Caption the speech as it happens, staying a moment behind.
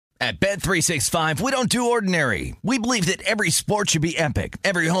At Bet365, we don't do ordinary. We believe that every sport should be epic.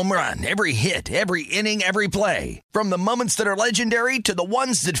 Every home run, every hit, every inning, every play. From the moments that are legendary to the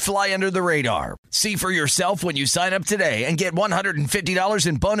ones that fly under the radar. See for yourself when you sign up today and get $150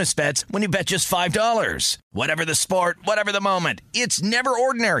 in bonus bets when you bet just $5. Whatever the sport, whatever the moment, it's never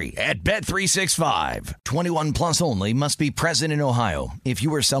ordinary at Bet365. 21 plus only. Must be present in Ohio. If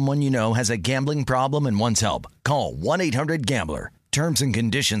you or someone you know has a gambling problem and wants help, call 1-800-GAMBLER. Terms and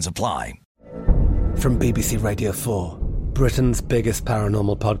conditions apply. From BBC Radio 4, Britain's biggest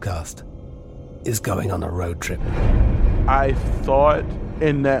paranormal podcast is going on a road trip. I thought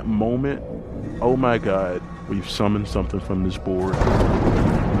in that moment, oh my God, we've summoned something from this board.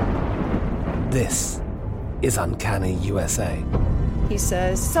 This is Uncanny USA. He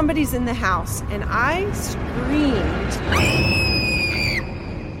says, somebody's in the house, and I screamed.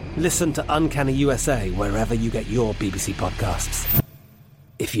 Listen to Uncanny USA wherever you get your BBC podcasts,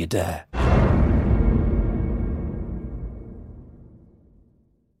 if you dare.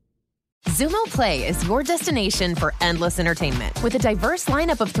 Xumo Play is your destination for endless entertainment. With a diverse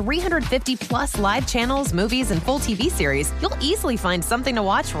lineup of 350-plus live channels, movies, and full TV series, you'll easily find something to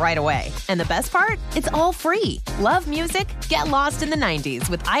watch right away. And the best part? It's all free. Love music? Get lost in the 90s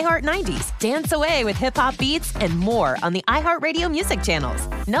with iHeart 90s, dance away with hip-hop beats, and more on the iHeartRadio music channels.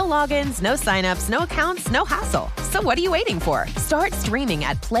 No logins, no signups, no accounts, no hassle. So what are you waiting for? Start streaming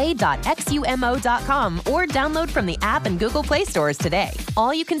at play.xumo.com or download from the app and Google Play stores today.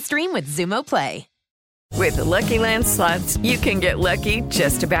 All you can stream with Xumo Play. With the Lucky Land Slots, you can get lucky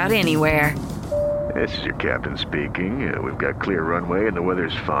just about anywhere. This is your captain speaking. We've got clear runway and the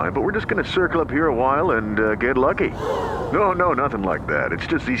weather's fine, but we're just going to circle up here a while and get lucky. No, nothing like that. It's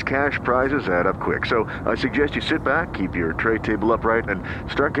just these cash prizes add up quick. So I suggest you sit back, keep your tray table upright, and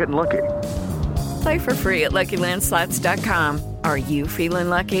start getting lucky. Play for free at LuckyLandSlots.com. Are you feeling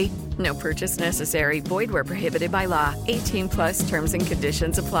lucky? No purchase necessary. Void where prohibited by law. 18 plus terms and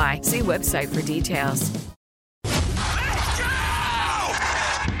conditions apply. See website for details.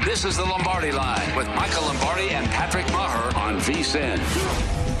 This is the Lombardi Line with Michael Lombardi and Patrick Maher on VSiN.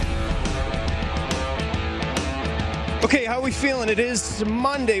 Okay, how are we feeling? It is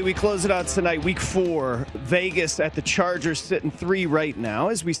Monday. We close it out tonight, week 4. Vegas at the Chargers sitting 3 right now.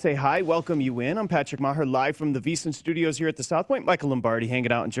 As we say hi, welcome you in. I'm Patrick Maher, live from the VSiN studios here at the South Point. Michael Lombardi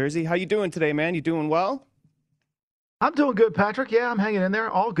hanging out in Jersey. How you doing today, man? You doing well? I'm doing good, Patrick. Yeah, I'm hanging in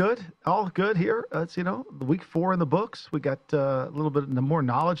there. All good here. It's, week 4 in the books. We got a little bit more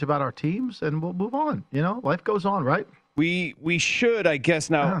knowledge about our teams, and we'll move on. Life goes on, right? We should, I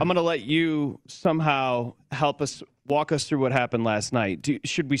guess. Now, I'm going to let you somehow help us walk us through what happened last night.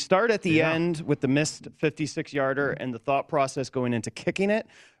 Should we start at the end with the missed 56-yarder and the thought process going into kicking it,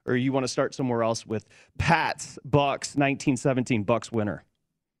 or you want to start somewhere else with Pats, Bucks, 1917 Bucks winner?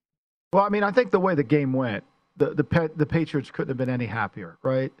 Well, I mean, I think the way the game went, the Patriots couldn't have been any happier,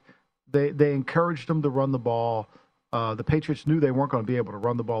 right? They encouraged them to run the ball. The Patriots knew they weren't going to be able to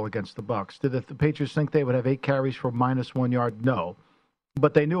run the ball against the Bucks. Did the Patriots think they would have 8 carries for -1 yard? No,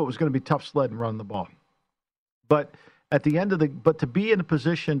 but they knew it was going to be tough sled and run the ball. But at the end of to be in a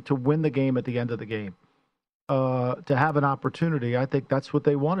position to win the game at the end of the game, to have an opportunity, I think that's what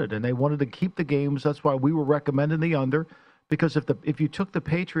they wanted, and they wanted to keep the games. That's why we were recommending the under, because if you took the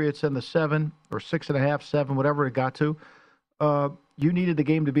Patriots and the 7 or 6.5, 7, whatever it got to, you needed the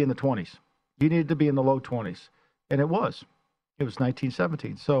game to be in the 20s. You needed to be in the low 20s. And it was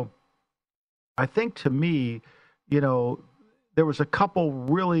 1917. So I think, to me, there was a couple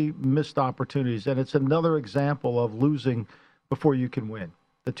really missed opportunities, and it's another example of losing before you can win.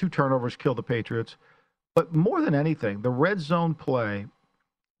 The 2 turnovers killed the Patriots. But more than anything, the red zone play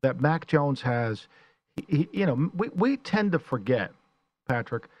that Mac Jones has, we tend to forget,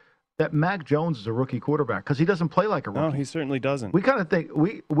 Patrick, that Mac Jones is a rookie quarterback because he doesn't play like a rookie. No, he certainly doesn't. We kind of think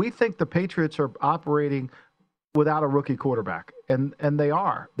we think the Patriots are operating without a rookie quarterback, and they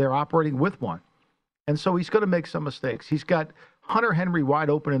are. They're operating with one. And so he's going to make some mistakes. He's got Hunter Henry wide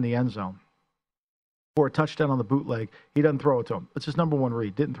open in the end zone for a touchdown on the bootleg. He doesn't throw it to him. It's his number 1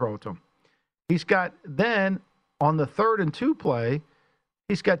 read. Didn't throw it to him. He's got, then on the 3rd and 2 play,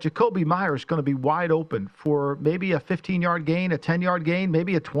 he's got Jacoby Myers going to be wide open for maybe a 15-yard gain, a 10-yard gain,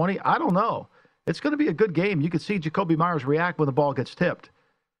 maybe a 20. I don't know. It's going to be a good game. You can see Jacoby Myers react when the ball gets tipped.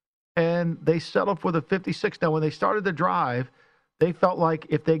 And they settled for the 56. Now, when they started the drive, they felt like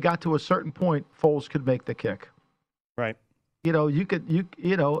if they got to a certain point, Foles could make the kick. Right. And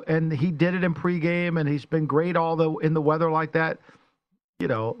he did it in pregame, and he's been great in the weather like that.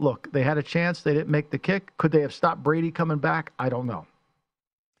 Look, they had a chance. They didn't make the kick. Could they have stopped Brady coming back? I don't know.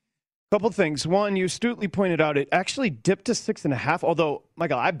 Couple things. One, you astutely pointed out it actually dipped to 6.5. Although,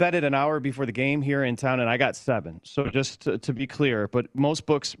 Michael, I bet it an hour before the game here in town, and I got 7. So just to be clear, but most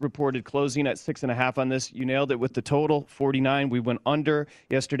books reported closing at 6.5 on this. You nailed it with the total 49. We went under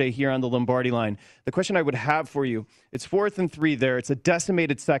yesterday here on the Lombardi line. The question I would have for you: it's 4th and 3 there. It's a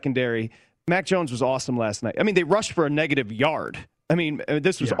decimated secondary. Mac Jones was awesome last night. I mean, they rushed for a negative yard. I mean,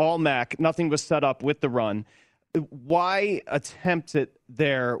 this was all Mac. Nothing was set up with the run. Why attempt it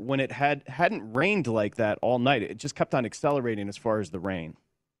there when it hadn't rained like that all night? It just kept on accelerating as far as the rain.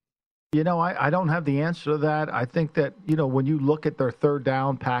 You know, I don't have the answer to that. I think that, you know, when you look at their third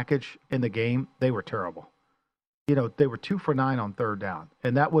down package in the game, they were terrible. You know, they were 2 for 9 on third down,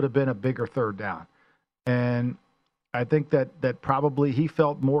 and that would have been a bigger third down. And I think that probably he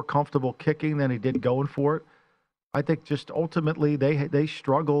felt more comfortable kicking than he did going for it. I think just ultimately they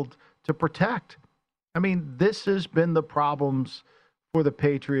struggled to protect. I mean, this has been the problems for the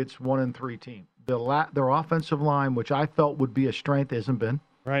Patriots 1-3 team. Their offensive line, which I felt would be a strength, hasn't been.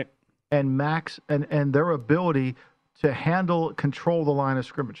 Right. And Max and their ability to control the line of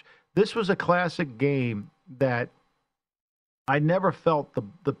scrimmage. This was a classic game that I never felt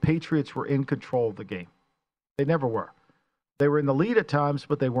the Patriots were in control of the game. They never were. They were in the lead at times,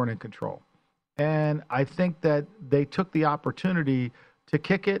 but they weren't in control. And I think that they took the opportunity to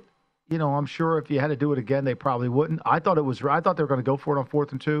kick it. You know, I'm sure if you had to do it again, they probably wouldn't. I thought they were going to go for it on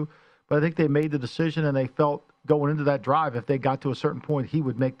 4th and 2, but I think they made the decision and they felt going into that drive, if they got to a certain point, he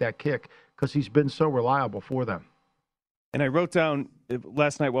would make that kick because he's been so reliable for them. And I wrote down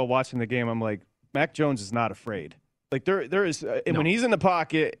last night while watching the game, I'm like, Mac Jones is not afraid. Like there is, when he's in the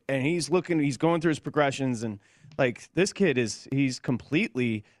pocket and he's going through his progressions, and like this kid he's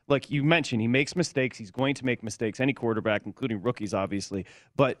completely, like you mentioned, he makes mistakes. He's going to make mistakes. Any quarterback, including rookies, obviously.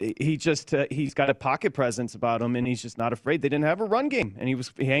 But he's got a pocket presence about him, and he's just not afraid. They didn't have a run game, and he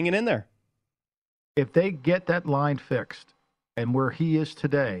was hanging in there. If they get that line fixed, and where he is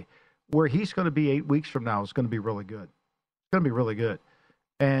today, where he's going to be 8 weeks from now is going to be really good. It's going to be really good.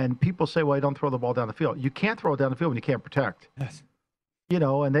 And people say, well, you don't throw the ball down the field. You can't throw it down the field when you can't protect. Yes. You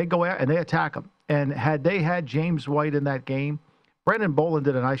know, and they go out and they attack him. And had they had James White in that game, Brendan Bolin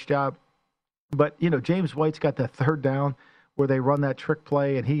did a nice job. But, you know, James White's got that third down where they run that trick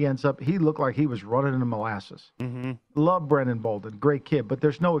play, and he looked like he was running in molasses. Mm-hmm. Love Brendan Bolin, great kid, but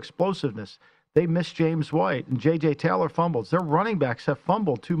there's no explosiveness. They missed James White, and J.J. Taylor fumbles. Their running backs have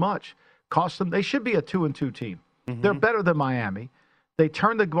fumbled too much. Cost them. They should be a 2-2 team. Mm-hmm. They're better than Miami. They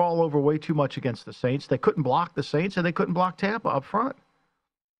turned the ball over way too much against the Saints. They couldn't block the Saints, and they couldn't block Tampa up front.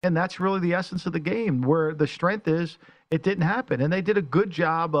 And that's really the essence of the game, where the strength is it didn't happen. And they did a good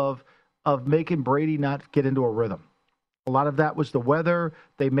job of making Brady not get into a rhythm. A lot of that was the weather.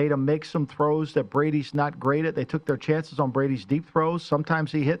 They made him make some throws that Brady's not great at. They took their chances on Brady's deep throws.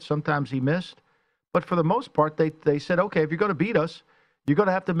 Sometimes he hit, sometimes he missed. But for the most part, they said, okay, if you're going to beat us, you're going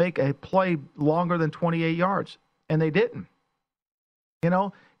to have to make a play longer than 28 yards. And they didn't. You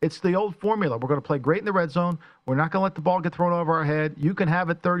know, it's the old formula. We're going to play great in the red zone. We're not going to let the ball get thrown over our head. You can have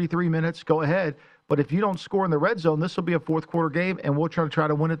it 33 minutes. Go ahead. But if you don't score in the red zone, this will be a fourth quarter game, and we'll try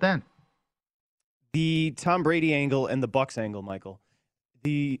to win it then. The Tom Brady angle and the Bucs angle, Michael.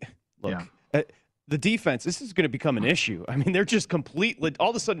 The defense, this is going to become an issue. I mean, they're just completely,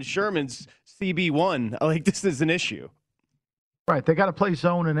 all of a sudden Sherman's CB1. Like, this is an issue. Right. They got to play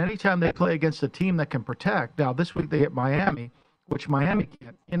zone, and anytime they play against a team that can protect. Now, this week they hit Miami, which Miami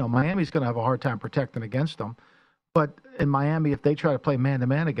can't. You know, Miami's going to have a hard time protecting against them. But in Miami, if they try to play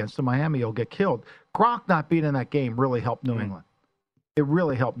man-to-man against them, Miami will get killed. Gronk not being in that game really helped New England. It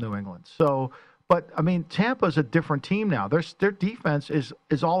really helped New England. So, but, I mean, Tampa's a different team now. Their defense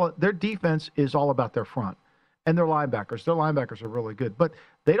is all about their front and their linebackers. Their linebackers are really good. But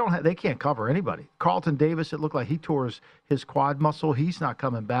they can't cover anybody. Carlton Davis, it looked like he tore his quad muscle. He's not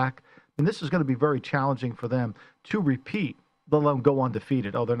coming back. And this is going to be very challenging for them to repeat, let alone go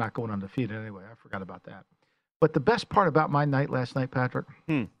undefeated. Oh, they're not going undefeated anyway. I forgot about that. But the best part about my night last night, Patrick,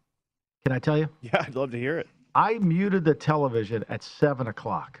 can I tell you? Yeah, I'd love to hear it. I muted the television at 7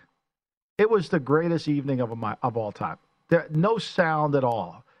 o'clock. It was the greatest evening of all time. No sound at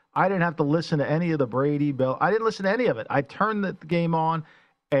all. I didn't have to listen to any of the Brady Bell. I didn't listen to any of it. I turned the game on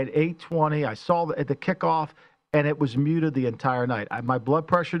at 8:20. I saw at the kickoff, and it was muted the entire night. My blood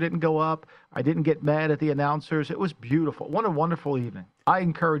pressure didn't go up. I didn't get mad at the announcers. It was beautiful. What a wonderful evening. I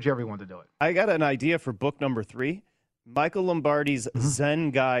encourage everyone to do it. I got an idea for book number 3, Michael Lombardi's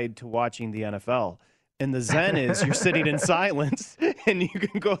Zen Guide to Watching the NFL. And the Zen is you're sitting in silence, and you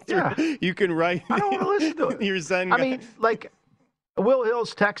can go through, you can write I don't want to listen to it. your Zen guide. I mean, like, Will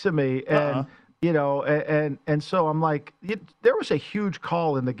Hill's texting me, and You know, and so I'm like, there was a huge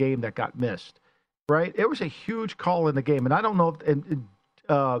call in the game that got missed, right? It was a huge call in the game, and I don't know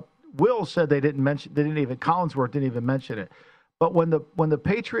if Will said they didn't even Collinsworth didn't even mention it, but when the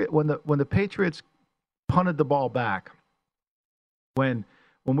Patriots punted the ball back, when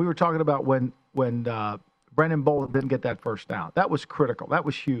we were talking about when Brendan Bolden didn't get that first down, that was critical. That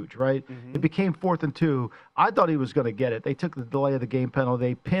was huge, right? Mm-hmm. It became 4th and 2. I thought he was going to get it. They took the delay of the game penalty.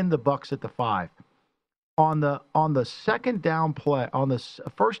 They pinned the Bucs at the 5. On the second down play, on the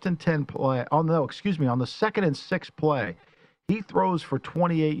 1st and 10 play, on the 2nd and 6 play, he throws for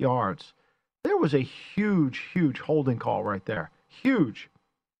 28 yards. There was a huge holding call right there. Huge.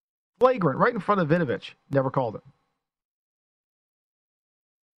 Flagrant, right in front of Vinovich. Never called it.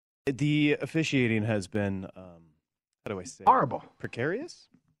 The officiating has been, how do I say? Horrible. Precarious?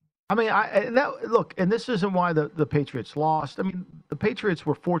 I mean, and this isn't why the Patriots lost. I mean, the Patriots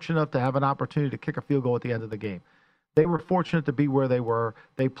were fortunate enough to have an opportunity to kick a field goal at the end of the game. They were fortunate to be where they were.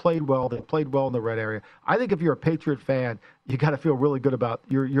 They played well. They played well in the red area. I think if you're a Patriot fan, you got to feel really good about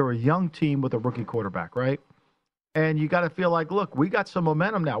you're a young team with a rookie quarterback, right? And you got to feel like, look, we got some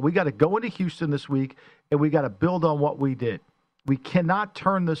momentum now. We got to go into Houston this week, and we got to build on what we did. We cannot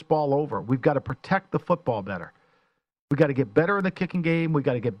turn this ball over. We've got to protect the football better. We got to get better in the kicking game. We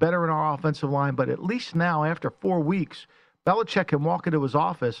got to get better in our offensive line. But at least now, after 4 weeks, Belichick can walk into his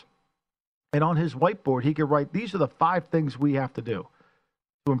office, and on his whiteboard, he can write, these are the 5 things we have to do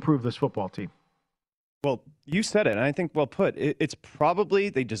to improve this football team. Well, you said it, and I think well put. It's probably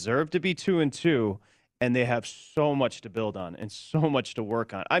they deserve to be 2-2, and they have so much to build on and so much to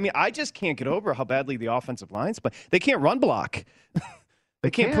work on. I mean, I just can't get over how badly the offensive line's play. They can't run block.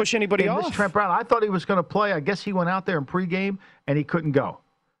 They can't push anybody off. Trent Brown, I thought he was going to play. I guess he went out there in pregame, and he couldn't go.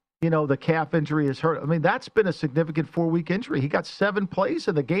 You know, the calf injury is hurt. I mean, that's been a significant 4-week injury. He got 7 plays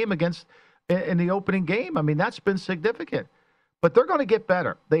in the game in the opening game. I mean, that's been significant. But they're going to get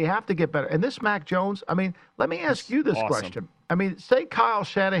better. They have to get better. And this Mac Jones, I mean, let me ask you this question. I mean, say Kyle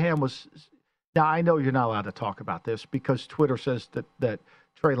Shanahan was – now, I know you're not allowed to talk about this because Twitter says that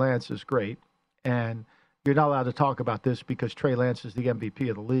Trey Lance is great, and you're not allowed to talk about this because Trey Lance is the MVP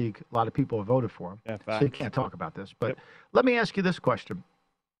of the league. A lot of people have voted for him, so you can't talk about this. But let me ask you this question.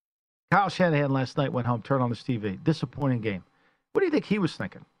 Kyle Shanahan last night went home, turned on his TV. Disappointing game. What do you think he was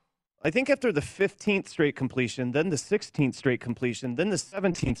thinking? I think after the 15th straight completion, then the 16th straight completion, then the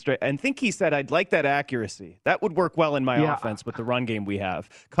 17th straight, I think he said, I'd like that accuracy. That would work well in my offense with the run game we have.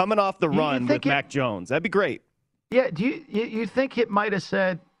 Coming off the run with Mac Jones. That'd be great. Yeah, do you think it might have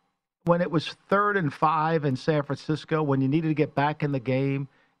said when it was 3rd and 5 in San Francisco, when you needed to get back in the game,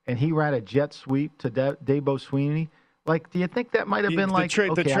 and he ran a jet sweep to Dabo Sweeney? Like, do you think that might have been the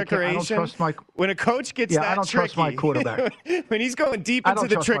trickeration? I don't trust when a coach gets that I don't tricky, trust my quarterback. When he's going deep into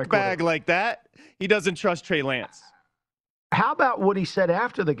the trick bag like that, he doesn't trust Trey Lance. How about what he said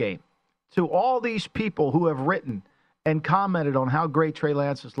after the game to all these people who have written and commented on how great Trey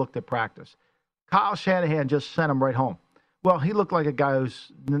Lance has looked at practice? Kyle Shanahan just sent him right home. Well, he looked like a guy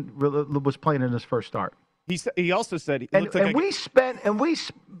who was playing in his first start. He also said we spent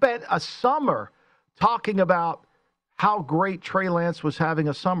a summer talking about how great Trey Lance was having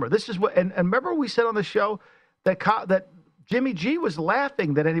a summer. This is what, and remember we said on the show that Jimmy G was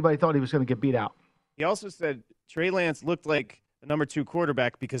laughing that anybody thought he was going to get beat out. He also said Trey Lance looked like the number 2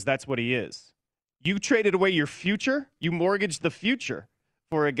 quarterback because that's what he is. You traded away your future. You mortgaged the future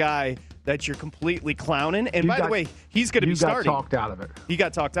for a guy that you're completely clowning. And by the way, he's going to be starting. You got talked out of it. He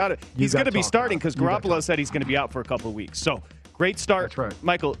got talked out of it. He's going to be starting because Garoppolo said he's going to be out for a couple of weeks. So great start. That's right.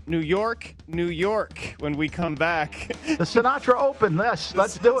 Michael, New York, when we come back. The Sinatra Open, let's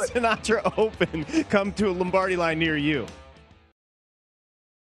do it. Sinatra Open, come to a Lombardi line near you.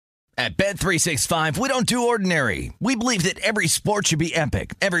 At Bet365, we don't do ordinary. We believe that every sport should be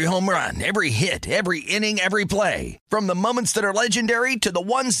epic. Every home run, every hit, every inning, every play. From the moments that are legendary to the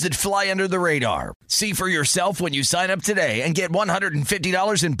ones that fly under the radar. See for yourself when you sign up today and get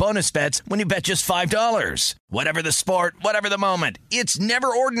 $150 in bonus bets when you bet just $5. Whatever the sport, whatever the moment, it's never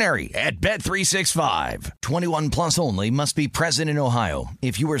ordinary at Bet365. 21 plus only. Must be present in Ohio.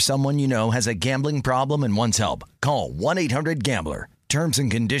 If you or someone you know has a gambling problem and wants help, call 1-800-GAMBLER. Terms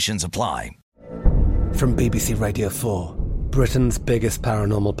and conditions apply. From BBC Radio 4, Britain's biggest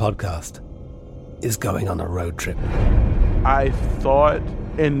paranormal podcast is going on a road trip. I thought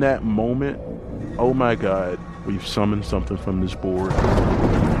in that moment, oh my God, we've summoned something from this board.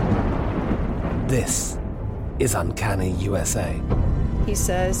 This is Uncanny USA. He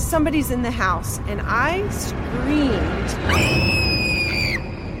says, somebody's in the house, and I screamed.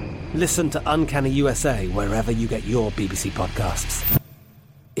 Listen to Uncanny USA wherever you get your BBC podcasts,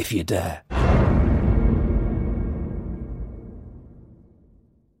 if you dare.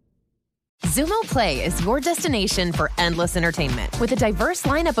 Zumo Play is your destination for endless entertainment. With a diverse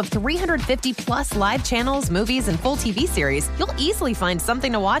lineup of 350 plus live channels, movies, and full TV series, you'll easily find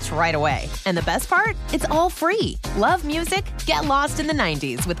something to watch right away. And the best part? It's all free. Love music? Get lost in the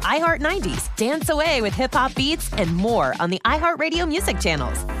 90s with iHeart 90s, dance away with hip-hop beats, and more on the iHeartRadio music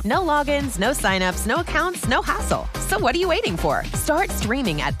channels. No logins, no signups, no accounts, no hassle. So what are you waiting for? Start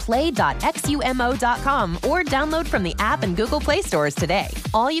streaming at play.xumo.com or download from the app and Google Play stores today.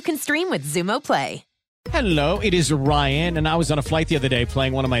 All you can stream with Zumo Play. Hello, it is Ryan, and I was on a flight the other day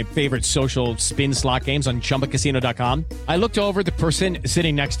playing one of my favorite social spin slot games on ChumbaCasino.com. I looked over at the person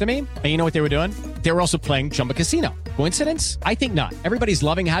sitting next to me, and you know what they were doing? They were also playing Chumba Casino. Coincidence? I think not. Everybody's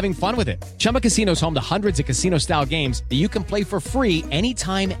loving having fun with it. Chumba Casino is home to hundreds of casino-style games that you can play for free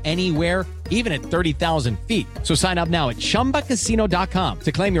anytime, anywhere, even at 30,000 feet. So sign up now at ChumbaCasino.com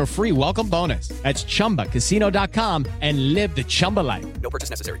to claim your free welcome bonus. That's ChumbaCasino.com and live the Chumba life. No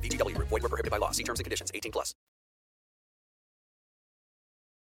purchase necessary. VGW. Void where prohibited by law. See terms and conditions. 18 plus.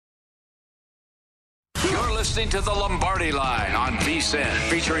 You're listening to The Lombardi Line on VSiN,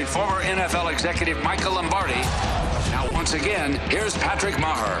 featuring former NFL executive Michael Lombardi. Now, once again, here's Patrick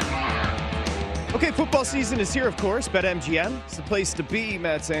Maher. Okay, football season is here, of course. BetMGM is the place to be,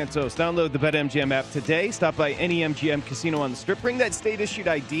 Matt Santos. Download the BetMGM app today. Stop by any MGM casino on the Strip. Bring that state-issued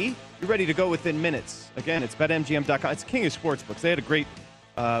ID. You're ready to go within minutes. Again, it's BetMGM.com. It's king of sportsbooks. They had a great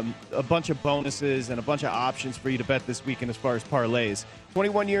a bunch of bonuses and a bunch of options for you to bet this weekend as far as parlays.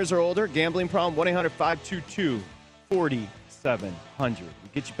 21 years or older, gambling problem, 1-800-522-4700. We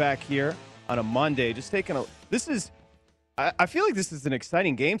get you back here on a Monday. Just taking a – this is – I feel like this is an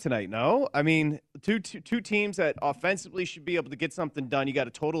exciting game tonight, no? I mean, two teams that offensively should be able to get something done. You got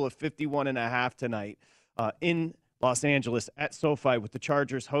a total of 51.5 tonight in Los Angeles at SoFi with the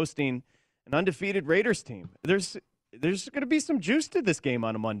Chargers hosting an undefeated Raiders team. There's going to be some juice to this game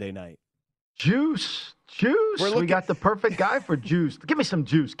on a Monday night. Juice. We got the perfect guy for juice. Give me some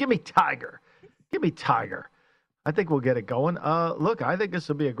juice. Give me Tiger. I think we'll get it going. Look, I think this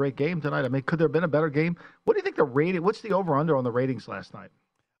will be a great game tonight. I mean, could there have been a better game? What do you think the rating? What's the over/under on the ratings last night?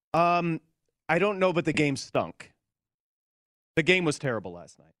 I don't know, but the game stunk. The game was terrible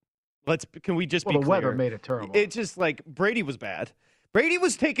last night. Can we just be clear? The weather made it terrible. It's just like Brady was bad. Brady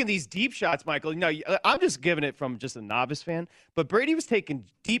was taking these deep shots, Michael. No, I'm just giving it from just a novice fan, but Brady was taking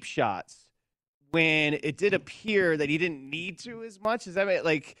deep shots when it did appear that he didn't need to as much. Is that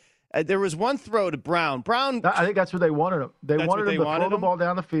like there was one throw to Brown? I think that's what they wanted him. They wanted him to throw the ball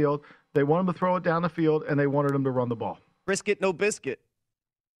down the field. They wanted him to throw it down the field, and they wanted him to run the ball. Brisket, no biscuit.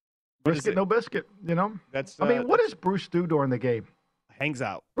 Brisket, no biscuit. You know. That's. I mean, what does Bruce do during the game? Hangs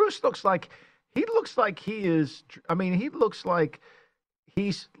out. Bruce looks like he is. I mean, he looks like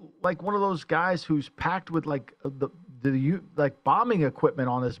he's like one of those guys who's packed with like the bombing equipment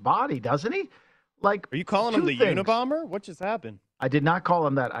on his body, doesn't he? Like, are you calling him the Unabomber? What just happened? I did not call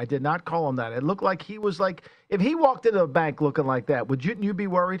him that. It looked like he was like, if he walked into a bank looking like that, wouldn't you be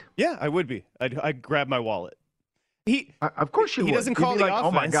worried? Yeah, I would be. I'd grab my wallet. Of course you would. He doesn't call the offense.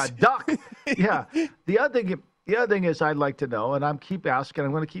 Oh my God, duck. Yeah. The other thing is I'd like to know, and I'm going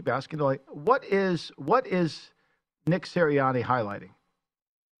to keep asking, like, what is Nick Sirianni highlighting?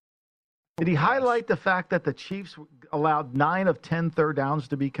 Did he highlight the fact that the Chiefs allowed 9 of 10 third downs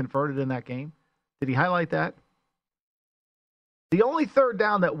to be converted in that game? Did he highlight that? The only third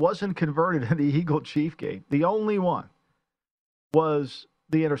down that wasn't converted in the Eagle-Chief game, the only one, was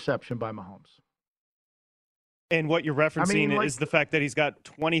the interception by Mahomes. And what you're referencing is the fact that he's got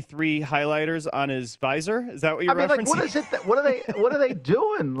 23 highlighters on his visor? Is that what you're referencing? What is it? What are they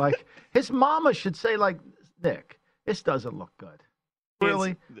doing? Like, his mama should say, like, Nick, this doesn't look good.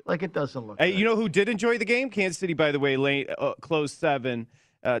 Really? Like, it doesn't look good. You know who did enjoy the game? Kansas City, by the way, closed 7,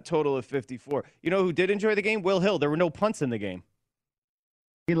 total of 54. You know who did enjoy the game? Will Hill. There were no punts in the game.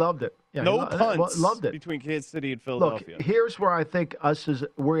 He loved it. Yeah, no punts loved it. Between Kansas City and Philadelphia. Look, here's where I think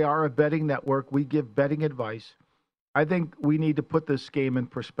we are a betting network. We give betting advice. I think we need to put this game in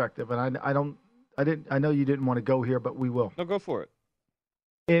perspective. And I know you didn't want to go here, but we will. No, go for it.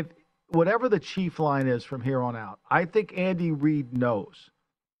 If whatever the Chief line is from here on out, I think Andy Reid knows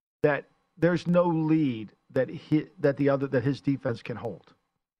that there's no lead that his defense can hold.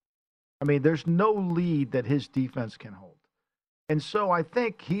 I mean, there's no lead that his defense can hold. And so I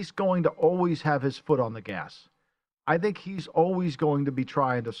think he's going to always have his foot on the gas. I think he's always going to be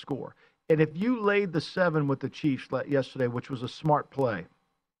trying to score. And if you laid the 7 with the Chiefs yesterday, which was a smart play,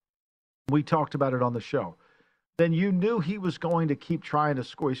 we talked about it on the show, then you knew he was going to keep trying to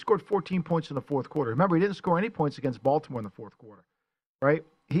score. He scored 14 points in the fourth quarter. Remember, he didn't score any points against Baltimore in the fourth quarter, right?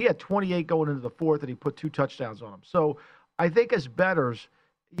 He had 28 going into the fourth, and he put 2 touchdowns on them. So I think as bettors,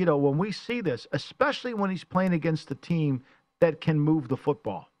 when we see this, especially when he's playing against a team that can move the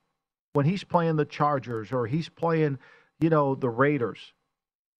football, when he's playing the Chargers or he's playing, the Raiders,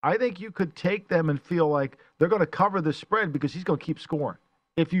 I think you could take them and feel like they're going to cover the spread because he's going to keep scoring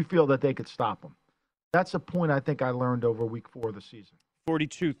if you feel that they could stop him. That's a point I think I learned over week 4 of the season.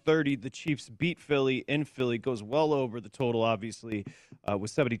 42-30, the Chiefs beat Philly in Philly, goes well over the total, obviously,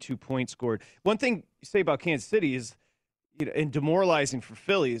 with 72 points scored. One thing you say about Kansas City is, and demoralizing for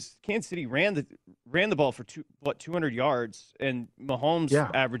Philly is Kansas City ran the ball for 200 yards, and Mahomes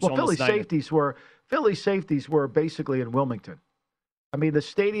averaged almost 90. Philly safeties were basically in Wilmington. I mean, the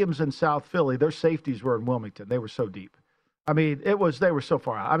stadiums in South Philly, their safeties were in Wilmington. They were so deep. I mean, they were so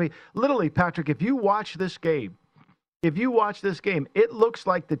far out. I mean, literally, Patrick, if you watch this game, it looks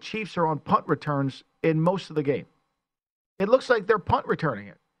like the Chiefs are on punt returns in most of the game. It looks like they're punt returning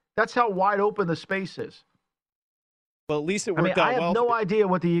it. That's how wide open the space is. Well, at least it worked out well. I have no idea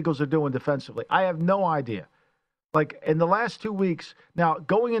what the Eagles are doing defensively. I have no idea. Like, in the last 2 weeks, now,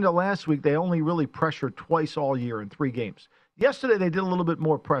 going into last week, they only really pressured twice all year in 3 games. Yesterday, they did a little bit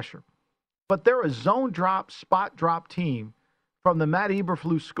more pressure. But they're a zone drop, spot drop team from the Matt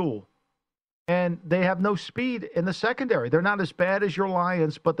Eberflus school. And they have no speed in the secondary. They're not as bad as your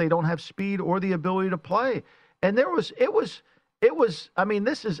Lions, but they don't have speed or the ability to play. And this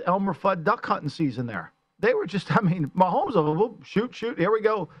is Elmer Fudd duck hunting season there. They were just, Mahomes, shoot, here we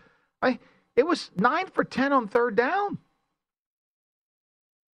go. It was 9 for 10 on third down.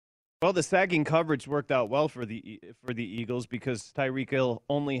 Well, the sagging coverage worked out well for the Eagles because Tyreek Hill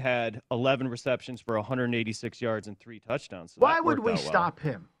only had 11 receptions for 186 yards and 3 touchdowns. So why would we stop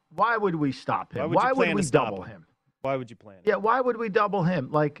him? Why would we stop him? Why would we double him? Why would you plan? Yeah, why would we double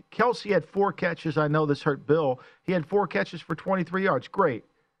him? Like, Kelsey had 4 catches. I know this hurt Bill. He had 4 catches for 23 yards. Great.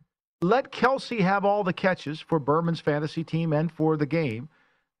 Let Kelsey have all the catches for Berman's fantasy team and for the game.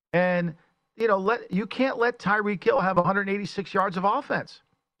 And, you can't let Tyreek Hill have 186 yards of offense.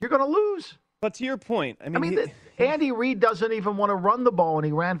 You're going to lose. But to your point, Andy Reid doesn't even want to run the ball, and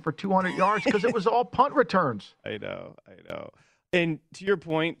he ran for 200 yards because it was all punt returns. I know. And to your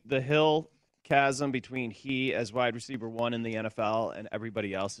point, the Hill chasm between he as wide receiver 1 in the NFL and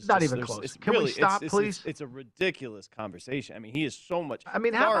everybody else is not even close. Can we stop, please? It's a ridiculous conversation. I mean, he is so much. How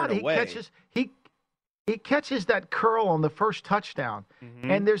about he catches that curl on the first touchdown,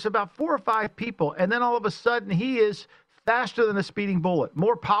 and there's about 4 or 5 people, and then all of a sudden he is faster than a speeding bullet,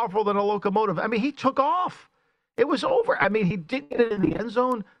 more powerful than a locomotive. I mean, he took off. It was over. I mean, he did get it in the end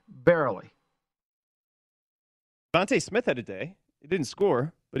zone barely. Devontae Smith had a day. He didn't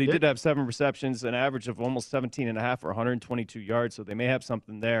score, but he did have 7 receptions, an average of almost 17.5 or 122 yards, so they may have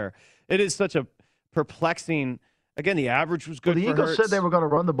something there. It is such a perplexing – again, the average was good for Hurts. The Eagles said they were going to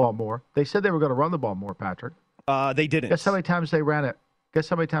run the ball more. They said they were going to run the ball more, Patrick. They didn't. Guess how many times they ran it? Guess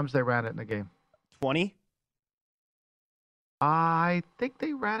how many times they ran it in the game? 20? I think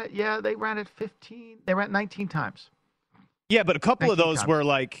they ran it. Yeah, they ran it 15. They ran it 19 times. Yeah, but a couple of those were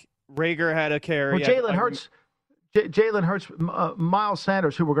like Rager had a carry. Well, Jalen Hurts, Miles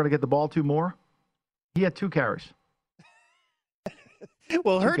Sanders, who we're going to get the ball to more, he had 2 carries.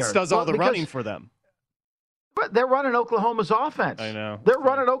 Well, Hurts does all the running for them. But they're running Oklahoma's offense. I know. They're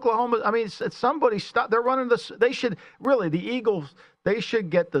running Oklahoma. I mean, somebody stop. They're running this. They should really, the Eagles, they should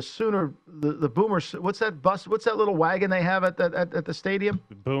get the Sooner, the Boomer. What's that bus? What's that little wagon they have at the stadium?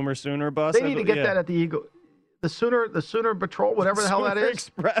 The Boomer Sooner bus. They need to get that at the Eagle. The Sooner Patrol, whatever the hell that is.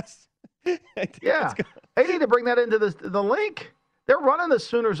 Express. Yeah. They need to bring that into the link. They're running the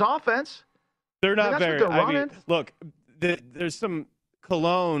Sooners offense. They're not very. They're running. Look, there's some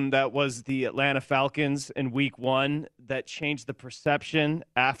cologne that was the Atlanta Falcons in week 1 that changed the perception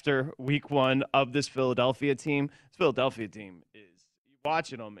after week 1 of this Philadelphia team. This Philadelphia team is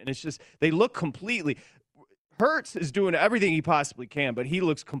watching them, and it's just they look completely. Hurts is doing everything he possibly can, but he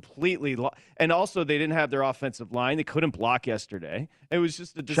looks completely. And also, they didn't have their offensive line; they couldn't block yesterday. It was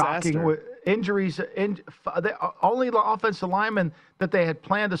just a disaster. Shocking injuries. The only offensive lineman that they had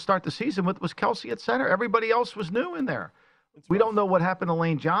planned to start the season with was Kelsey at center. Everybody else was new in there. We don't know what happened to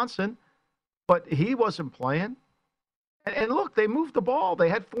Lane Johnson, but he wasn't playing. And look, they moved the ball. They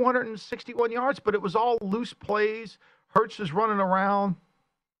had 461 yards, but it was all loose plays. Hurts was running around.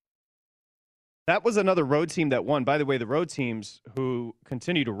 That was another road team that won. By the way, the road teams who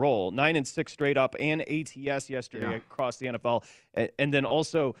continue to roll, 9-6 straight up and ATS yesterday across the NFL. And then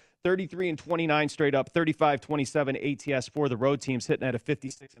also 33-29 straight up, 35-27 ATS for the road teams, hitting at a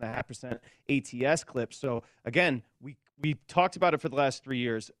 56.5% ATS clip. So, again, we talked about it for the last 3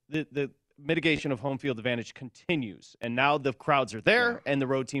 years. The mitigation of home field advantage continues. And now the crowds are there, and the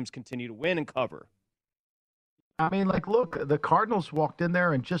road teams continue to win and cover. I mean, like, look, the Cardinals walked in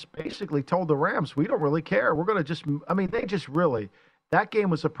there and just basically told the Rams, we don't really care. We're going to they just really, that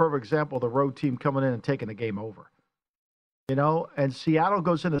game was a perfect example of the road team coming in and taking the game over. And Seattle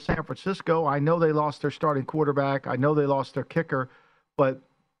goes into San Francisco. I know they lost their starting quarterback. I know they lost their kicker, but,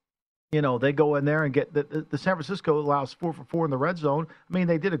 they go in there and get the San Francisco allows 4 for 4 in the red zone. I mean,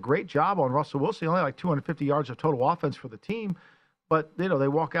 they did a great job on Russell Wilson, only like 250 yards of total offense for the team, but, they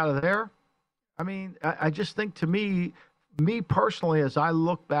walk out of there. I mean, I just think, to me personally, as I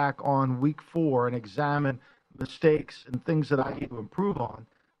look back on week 4 and examine mistakes and things that I need to improve on,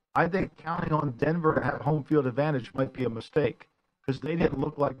 I think counting on Denver to have home field advantage might be a mistake, because they didn't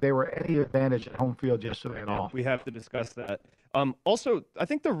look like they were any advantage at home field yesterday at all. We have to discuss that. Also, I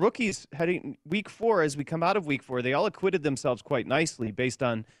think the rookies heading week 4, as we come out of week 4, they all acquitted themselves quite nicely based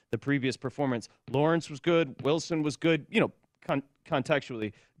on the previous performance. Lawrence was good. Wilson was good,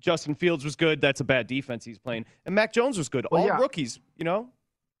 contextually. Justin Fields was good. That's a bad defense he's playing. And Mac Jones was good. All rookies,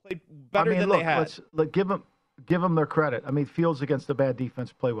 played better than they had. Let's give them their credit. I mean, Fields against a bad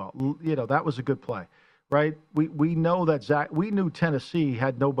defense play well. That was a good play, right? We know that we knew Tennessee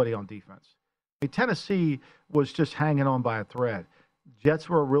had nobody on defense. I mean, Tennessee was just hanging on by a thread. Jets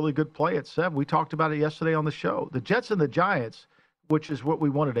were a really good play at 7. We talked about it yesterday on the show. The Jets and the Giants, which is what we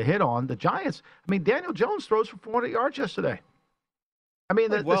wanted to hit on. The Giants, Daniel Jones throws for 400 yards yesterday.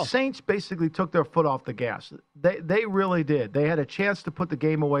 The Saints basically took their foot off the gas. They really did. They had a chance to put the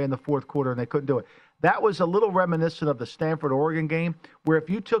game away in the fourth quarter, and they couldn't do it. That was a little reminiscent of the Stanford-Oregon game, where if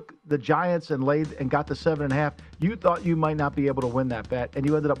you took the Giants and got the 7.5, you thought you might not be able to win that bet, and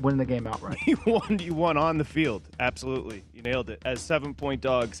you ended up winning the game outright. You won on the field. Absolutely. You nailed it. As 7-point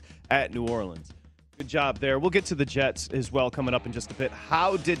dogs at New Orleans. Good job there. We'll get to the Jets as well coming up in just a bit.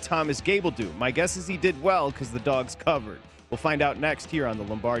 How did Thomas Gable do? My guess is he did well because the dogs covered. We'll find out next here on the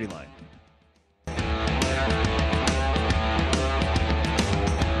Lombardi Line.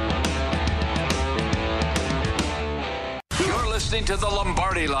 You're listening to the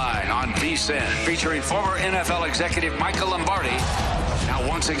Lombardi Line on VSiN, featuring former NFL executive Michael Lombardi. Now,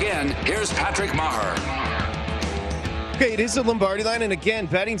 once again, here's Patrick Maher. Okay, it is the Lombardi Line, and again,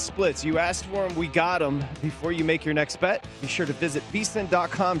 betting splits. You asked for them, we got them. Before you make your next bet, be sure to visit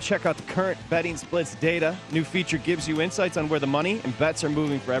VSiN.com. Check out the current betting splits data. New feature gives you insights on where the money and bets are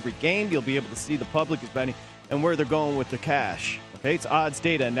moving for every game. You'll be able to see the public is betting and where they're going with the cash. Okay, it's odds,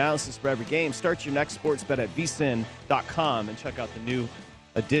 data, analysis for every game. Start your next sports bet at VSiN.com and check out the new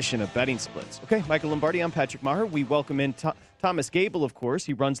edition of betting splits. Okay, Michael Lombardi, I'm Patrick Maher. We welcome in Thomas Gable, of course.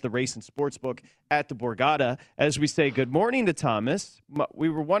 He runs the race and sportsbook at the Borgata. As we say good morning to Thomas, we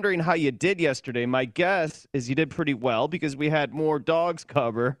were wondering how you did yesterday. My guess is you did pretty well because we had more dogs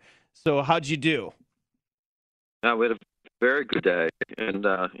cover. So how'd you do? We had a very good day. And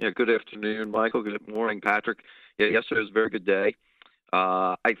good afternoon, Michael. Good morning, Patrick. Yeah, yesterday was a very good day.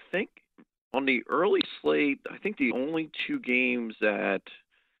 I think on the early slate, I think the only 2 games that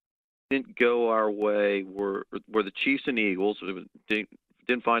didn't go our way were the Chiefs and Eagles.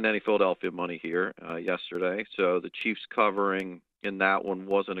 Didn't find any Philadelphia money here yesterday, so the Chiefs covering in that one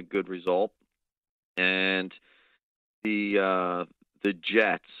wasn't a good result. And the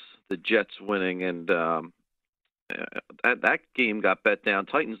Jets winning, and that game got bet down.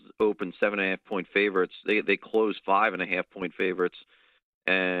 Titans opened 7.5-point favorites. They closed 5.5-point favorites,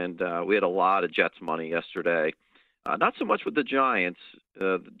 and we had a lot of Jets money yesterday. Not so much with the Giants.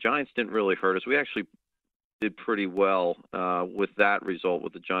 The Giants didn't really hurt us. We actually did pretty well with that result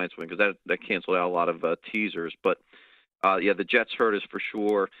with the Giants win, because that canceled out a lot of teasers. But, the Jets hurt us for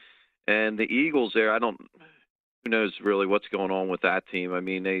sure. And the Eagles there, who knows really what's going on with that team. I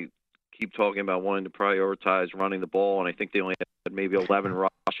mean, they keep talking about wanting to prioritize running the ball, and I think they only had maybe 11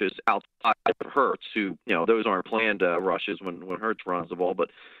 rushes outside of Hurts, who, those aren't planned rushes when Hurts runs the ball. But,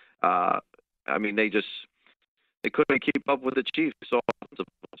 they couldn't keep up with the Chiefs. So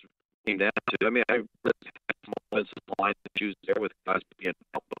came down to. I really had some line issues there with guys being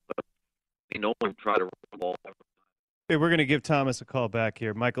out, but no one tried to run the ball. Hey, we're going to give Thomas a call back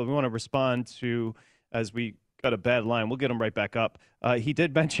here, Michael. We want to respond to, as we got a bad line. We'll get him right back up. He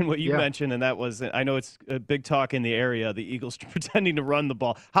did mention what you mentioned, and that was, I know it's a big talk in the area, the Eagles pretending to run the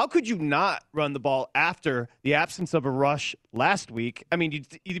ball. How could you not run the ball after the absence of a rush last week? I mean,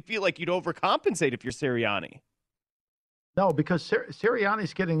 you'd feel like you'd overcompensate if you're Sirianni. No, because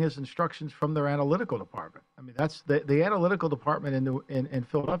Sirianni's getting his instructions from their analytical department. I mean, that's the analytical department in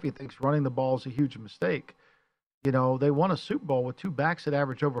Philadelphia thinks running the ball is a huge mistake. They won a Super Bowl with 2 backs that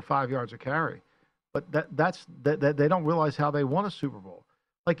average over 5 yards a carry. But that's they don't realize how they won a Super Bowl.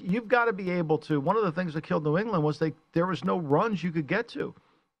 Like, you've got to be able to. One of the things that killed New England was there was no runs you could get to.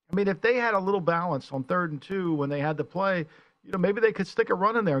 I mean, if they had a little balance on 3rd and 2 when they had to play, maybe they could stick a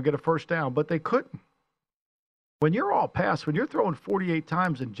run in there and get a first down, but they couldn't. When you're all pass, when you're throwing 48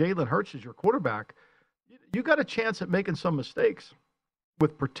 times and Jalen Hurts is your quarterback, you got a chance at making some mistakes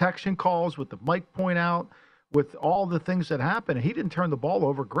with protection calls, with the mic point out, with all the things that happen. He didn't turn the ball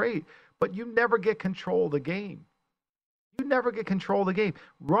over, great, but you never get control of the game. You never get control of the game.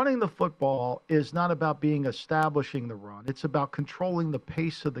 Running the football is not about establishing the run. It's about controlling the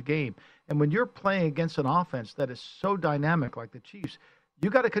pace of the game. And when you're playing against an offense that is so dynamic like the Chiefs, you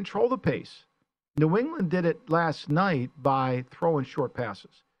got to control the pace. New England did it last night by throwing short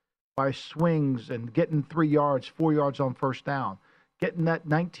passes, by swings and getting 3 yards, 4 yards on first down, getting that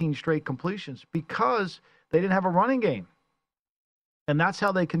 19 straight completions because they didn't have a running game. And that's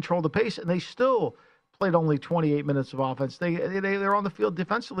how they control the pace. And they still played only 28 minutes of offense. They're on the field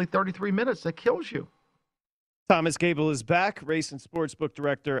defensively 33 minutes. That kills you. Thomas Gable is back, race and sportsbook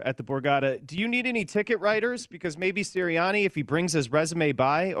director at the Borgata. Do you need any ticket writers? Because maybe Sirianni, if he brings his resume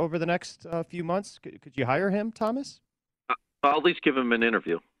by over the next few months, could you hire him, Thomas? I'll at least give him an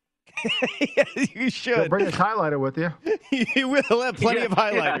interview. You should. He'll bring his highlighter with you. He will have plenty of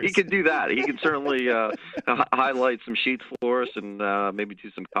highlighters. Yeah, he can do that. He can certainly highlight some sheets for us and maybe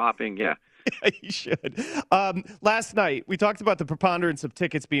do some copying. Yeah. You should. Last night, we talked about the preponderance of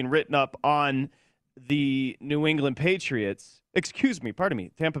tickets being written up on the New England Patriots. Pardon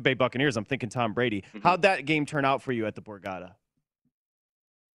me, Tampa Bay Buccaneers. I'm thinking Tom Brady. Mm-hmm. How'd that game turn out for you at the Borgata?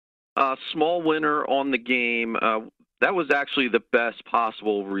 Small winner on the game. That was actually the best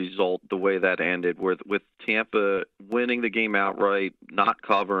possible result, the way that ended, with Tampa winning the game outright, not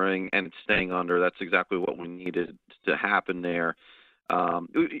covering, and staying under. That's exactly what we needed to happen there.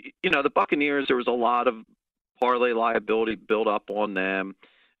 The Buccaneers, there was a lot of parlay liability built up on them.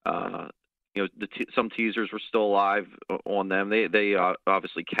 Some teasers were still alive on them. They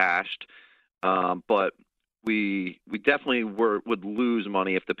obviously cashed, but we definitely would lose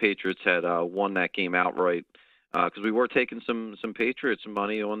money if the Patriots had won that game outright, because we were taking some Patriots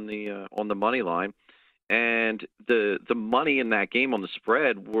money on the money line, and the money in that game on the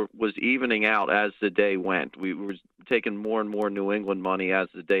spread was evening out as the day went. We were taking more and more New England money as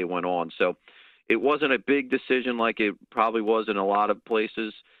the day went on. So it wasn't a big decision like it probably was in a lot of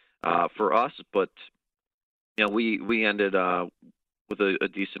places for us, but we ended with a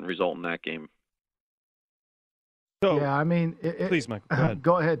decent result in that game. So, yeah, I mean, please, Mike.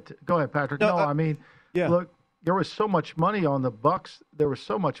 Go ahead. Go ahead, Patrick. Yeah. Look, there was so much money on the Bucs. There was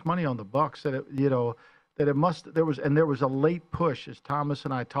so much money on the Bucs that there was a late push, as Thomas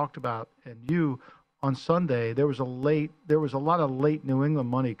and I talked about, and you on Sunday. There was a lot of late New England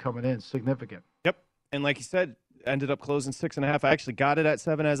money coming in, significant. Yep, and like you said, ended up closing 6.5. I actually got it at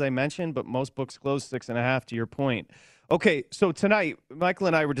 7, as I mentioned, but most books close 6.5. To your point. Okay, so tonight, Michael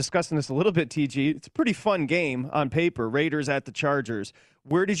and I were discussing this a little bit, TG. It's a pretty fun game on paper, Raiders at the Chargers.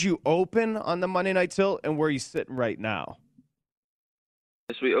 Where did you open on the Monday night tilt, and where are you sitting right now?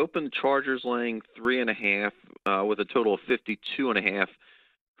 So we opened Chargers laying 3.5 with a total of 52.5.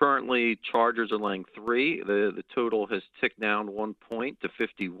 Currently, Chargers are laying 3. The total has ticked down 1 point to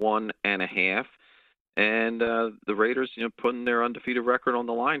 51.5. And the Raiders, putting their undefeated record on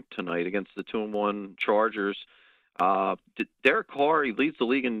the line tonight against the 2-1 Chargers. Derek Carr, he leads the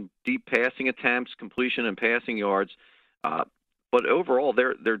league in deep passing attempts, completion, and passing yards. But overall,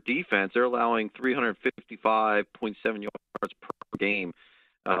 their defense, they're allowing 355.7 yards per game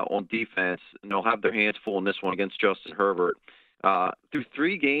on defense, and they'll have their hands full in this one against Justin Herbert. Through the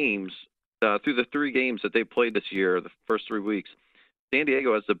 3 games that they played this year, the first 3 weeks,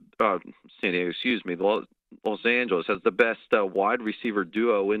 Los Angeles has the best wide receiver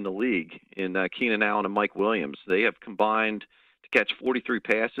duo in the league in Keenan Allen and Mike Williams. They have combined to catch 43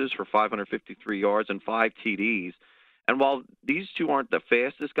 passes for 553 yards and 5 TDs. And while these two aren't the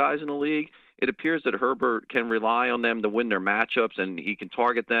fastest guys in the league, it appears that Herbert can rely on them to win their matchups, and he can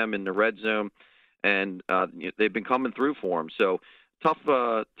target them in the red zone. And they've been coming through for him. So tough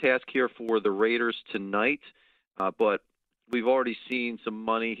task here for the Raiders tonight, but we've already seen some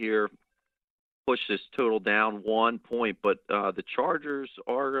money here push this total down 1 point, but the Chargers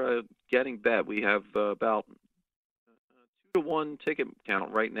are getting bet. We have about 2-1 ticket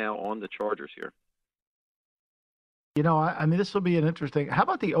count right now on the Chargers here. I mean, this will be an interesting. How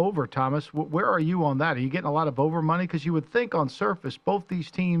about the over, Thomas? Where are you on that? Are you getting a lot of over money? Because you would think on surface, both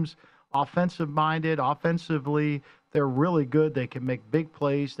these teams, offensively, they're really good. They can make big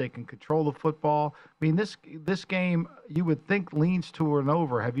plays. They can control the football. I mean, this game, you would think, leans to an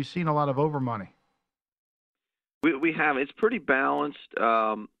over. Have you seen a lot of over money? We have. It's pretty balanced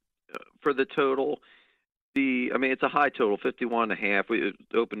for the total. it's a high total, 51.5. It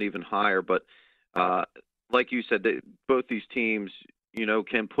opened even higher, but like you said, both these teams,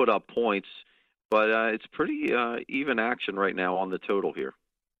 can put up points, but it's pretty even action right now on the total here.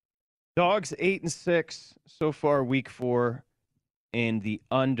 Dogs 8-6 so far week 4, and the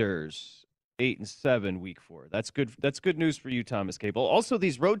unders 8-7 week 4. That's good. That's good news for you, Thomas Gable. Also,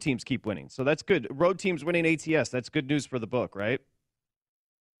 these road teams keep winning, so that's good. Road teams winning ATS. That's good news for the book, right?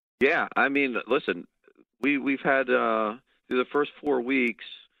 Yeah, listen, we've had through the first 4 weeks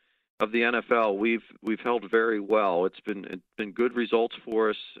of the NFL, we've held very well. It's been good results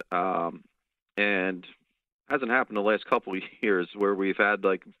for us, and hasn't happened the last couple of years where we've had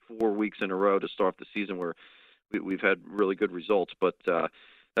like 4 weeks in a row to start the season where we've had really good results. But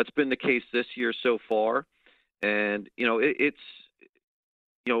that's been the case this year so far, and it's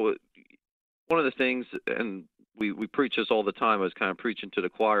one of the things, and we preach this all the time. I was kind of preaching to the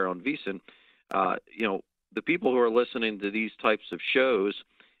choir on VSiN. The people who are listening to these types of shows,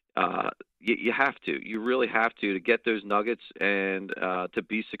 you have to. You really have to get those nuggets and to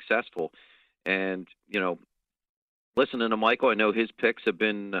be successful. And, listening to Michael, I know his picks have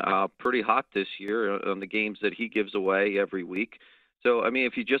been pretty hot this year on the games that he gives away every week. So,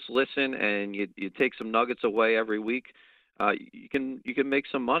 if you just listen and you take some nuggets away every week, you can make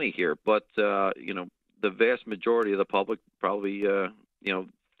some money here. But, the vast majority of the public probably,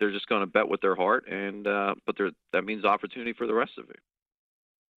 they're just going to bet with their heart, and but that means opportunity for the rest of it.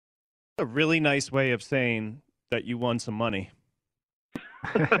 A really nice way of saying that you won some money.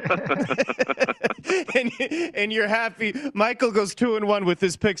 and you're happy. Michael goes 2-1 with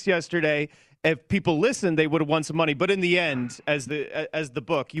his picks yesterday. If people listened, they would have won some money. But in the end, as the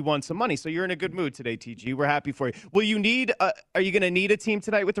book, you won some money. So you're in a good mood today, TG. We're happy for you. Will you need? Are you going to need a team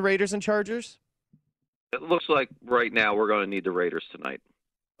tonight with the Raiders and Chargers? It looks like right now we're going to need the Raiders tonight.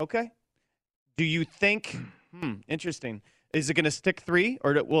 Okay. Do you think? Interesting. Is it going to stick 3,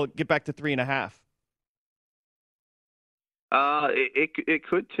 or will it get back to 3.5? It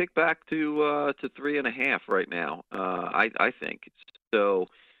could tick back to 3.5 right now. I think so.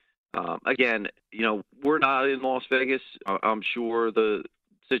 Again, we're not in Las Vegas. I'm sure the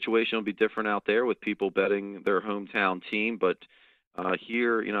situation will be different out there with people betting their hometown team, but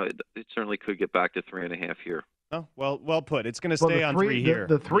here, it certainly could get back to 3.5 here. Oh, well put. It's going to stay on 3 here.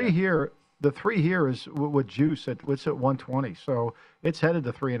 The 3 here. The 3 here is with juice at 120, so it's headed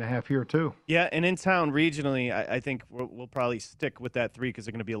to 3.5 here too. Yeah, and in town regionally, I think we'll probably stick with that 3 because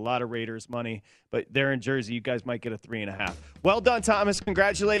there's going to be a lot of Raiders money. But there in Jersey, you guys might get a 3.5. Well done, Thomas.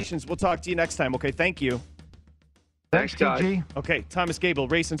 Congratulations. We'll talk to you next time. Okay, thank you. Thanks, TG. Okay, Thomas Gable,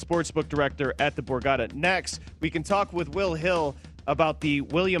 Race and Sportsbook Director at the Borgata. Next, we can talk with Will Hill about the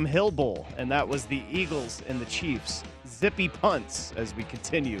William Hill Bowl, and that was the Eagles and the Chiefs. Zippy punts as we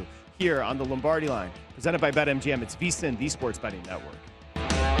continue here on the Lombardi Line, presented by BetMGM. It's VSiN, the Sports Betting Network.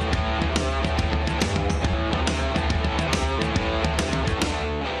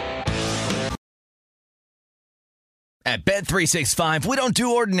 At Bet365, we don't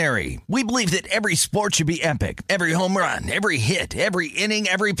do ordinary. We believe that every sport should be epic. Every home run, every hit, every inning,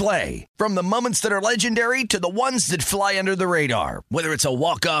 every play. From the moments that are legendary to the ones that fly under the radar. Whether it's a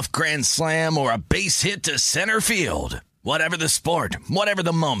walk-off grand slam or a base hit to center field. Whatever the sport, whatever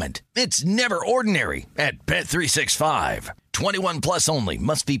the moment, it's never ordinary at Bet365. 21 plus only.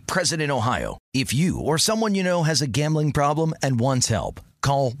 Must be present in Ohio. If you or someone you know has a gambling problem and wants help,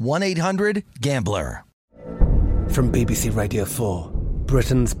 call 1-800-GAMBLER. From BBC Radio 4,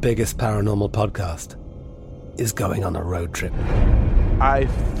 Britain's biggest paranormal podcast is going on a road trip. I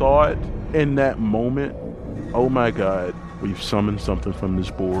thought in that moment, oh my God, we've summoned something from this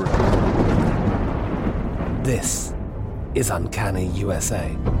board. This is Uncanny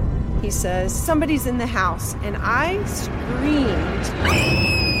USA. He says, somebody's in the house, and I screamed.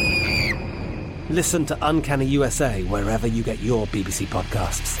 Listen to Uncanny USA wherever you get your BBC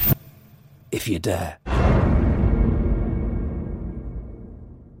podcasts, if you dare.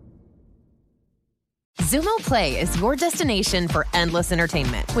 Xumo Play is your destination for endless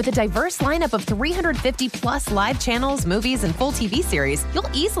entertainment. With a diverse lineup of 350-plus live channels, movies, and full TV series, you'll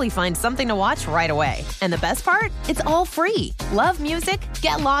easily find something to watch right away. And the best part? It's all free. Love music?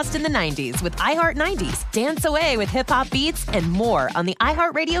 Get lost in the 90s with iHeart 90s, dance away with hip-hop beats, and more on the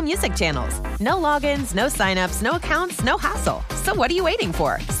iHeartRadio music channels. No logins, no signups, no accounts, no hassle. So what are you waiting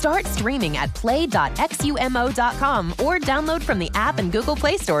for? Start streaming at play.xumo.com or download from the app and Google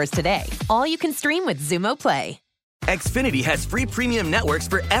Play stores today. All you can stream with Xumo Play. Xfinity has free premium networks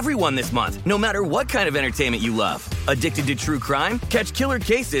for everyone this month, no matter what kind of entertainment you love. Addicted to true crime? Catch killer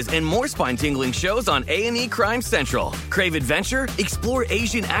cases and more spine-tingling shows on A&E Crime Central. Crave adventure? Explore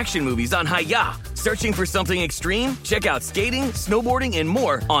Asian action movies on Hi-YAH. Searching for something extreme? Check out skating, snowboarding, and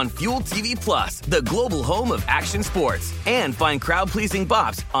more on Fuel TV Plus, the global home of action sports. And find crowd-pleasing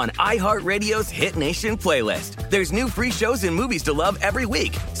bops on iHeartRadio's Hit Nation playlist. There's new free shows and movies to love every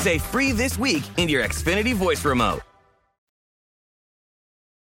week. Say free this week in your Xfinity voice remote.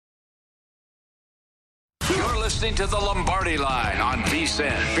 You're listening to the Lombardi Line on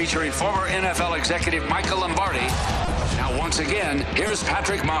VSiN, featuring former NFL executive Michael Lombardi. Now, once again, here's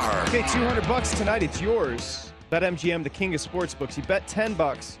Patrick Maher. Okay, $200 tonight. It's yours. BetMGM, the king of sportsbooks. You bet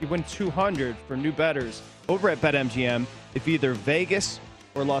 $10, you win $200 for new bettors over at BetMGM if either Vegas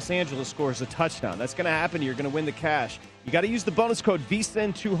or Los Angeles scores a touchdown. That's going to happen. You're going to win the cash. You got to use the bonus code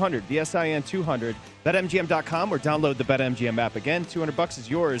VSIN200, VSIN200, BetMGM.com, or download the BetMGM app. Again, $200 is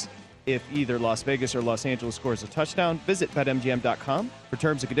yours if either Las Vegas or Los Angeles scores a touchdown. Visit BetMGM.com for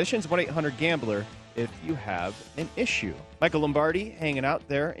terms and conditions. 1-800-GAMBLER if you have an issue. Michael Lombardi hanging out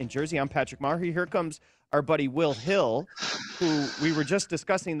there in Jersey. I'm Patrick Maher. Here comes our buddy Will Hill, who we were just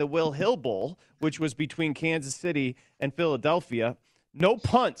discussing the Will Hill Bowl, which was between Kansas City and Philadelphia. No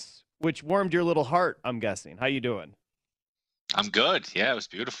punts, which warmed your little heart, I'm guessing. How you doing? I'm good. Yeah, it was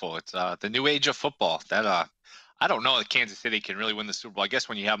beautiful. It's the new age of football. That I don't know that Kansas City can really win the Super Bowl. I guess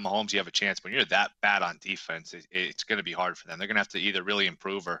when you have Mahomes, you have a chance. When you're that bad on defense, it's going to be hard for them. They're going to have to either really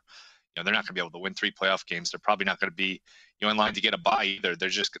improve or, they're not going to be able to win 3 playoff games. They're probably not going to be, in line to get a bye either. They're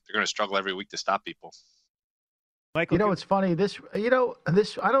going to struggle every week to stop people. Michael, it's funny. This, I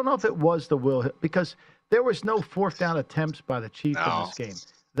don't know if it was the Will Hill, because there was no 4th down attempts by the Chiefs in this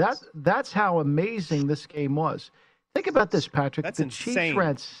game. That's how amazing this game was. Think about this, Patrick. That's the insane. Chiefs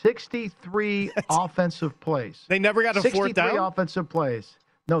ran 63 offensive plays. They never got a 4th down? 63 offensive plays.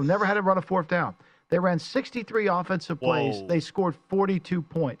 No, never had to run a 4th down. They ran 63 offensive plays. They scored 42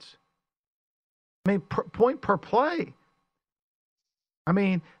 points. I mean, point per play. I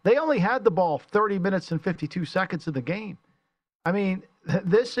mean, they only had the ball 30 minutes and 52 seconds of the game. I mean,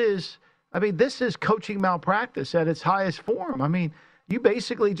 this is coaching malpractice at its highest form. I mean, you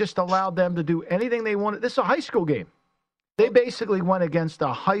basically just allowed them to do anything they wanted. This is a high school game. They basically went against a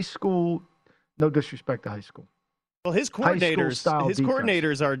high school, no disrespect to high school. Well, his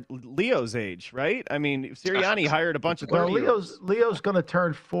coordinators are Leo's age, right? I mean, Sirianni hired a bunch of 30-year-olds. Leo's going to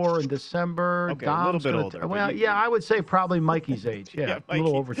turn 4 in December. Okay, Dom's a little bit older. Well, yeah, I would say probably Mikey's age. Yeah, a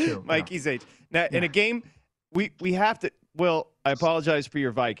little over 2. Mikey's age. Now, in a game, we have to. Well, I apologize for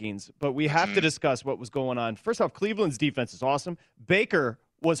your Vikings, but we have to discuss what was going on. First off, Cleveland's defense is awesome. Baker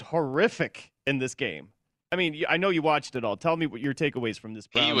was horrific in this game. I mean, I know you watched it all. Tell me what your takeaways from this.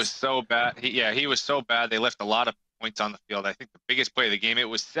 He was so bad. He was so bad. They left a lot of points on the field. I think the biggest play of the game, it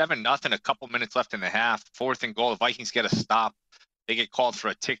was 7-0, a couple minutes left in the half, 4th and goal. The Vikings get a stop. They get called for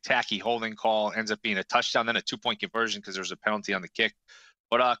a tic-tacky holding call, ends up being a touchdown, then a 2-point conversion because there's a penalty on the kick.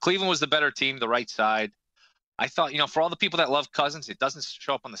 But Cleveland was the better team, the right side. I thought, for all the people that love Cousins, it doesn't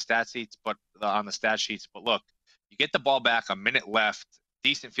show up on the stat sheets, but look, you get the ball back, a minute left,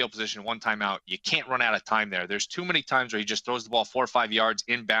 decent field position, 1 timeout. You can't run out of time there. There's too many times where he just throws the ball 4 or 5 yards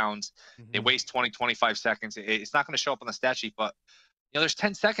inbounds. They waste 20, 25 seconds. It's not going to show up on the stat sheet, but there's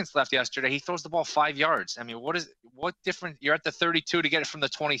 10 seconds left yesterday. He throws the ball 5 yards. I mean, what different? You're at the 32 to get it from the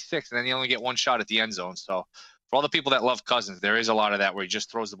 26, and then you only get 1 shot at the end zone. So for all the people that love Cousins, there is a lot of that where he just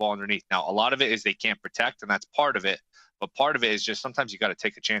throws the ball underneath. Now, a lot of it is they can't protect, and that's part of it. But part of it is just sometimes you got to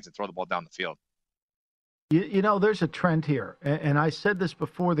take a chance and throw the ball down the field. There's a trend here, and I said this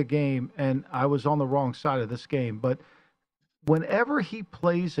before the game, and I was on the wrong side of this game, but whenever he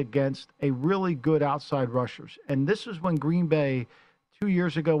plays against a really good outside rushers, and this was when Green Bay 2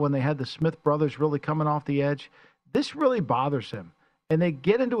 years ago when they had the Smith brothers really coming off the edge, this really bothers him. And they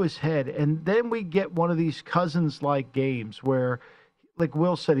get into his head, and then we get one of these Cousins-like games where, like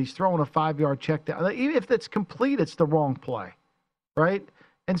Will said, he's throwing a 5-yard check down. Even if it's complete, it's the wrong play, right?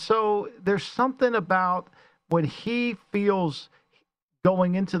 And so there's something about when he feels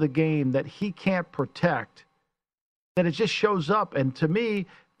going into the game that he can't protect, that it just shows up. And to me,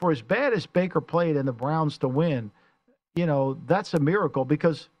 for as bad as Baker played and the Browns to win, that's a miracle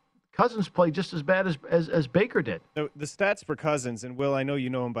because Cousins played just as bad as Baker did. So the stats for Cousins, and Will, I know you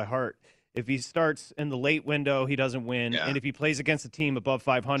know him by heart. If he starts in the late window, he doesn't win. Yeah. And if he plays against a team above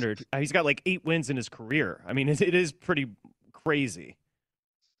 500, he's got like 8 wins in his career. I mean, it is pretty crazy.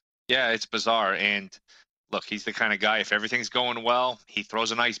 Yeah, it's bizarre. And look, he's the kind of guy, if everything's going well, he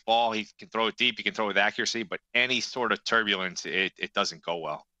throws a nice ball. He can throw it deep. He can throw it with accuracy. But any sort of turbulence, it doesn't go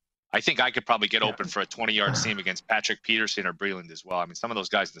well. I think I could probably get open for a 20-yard seam against Patrick Peterson or Breland as well. I mean, some of those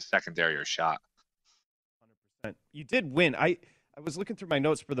guys in the secondary are shot. You did win. I was looking through my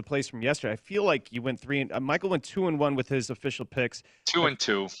notes for the plays from yesterday. I feel like you went 3 and Michael went 2-1 with his official picks.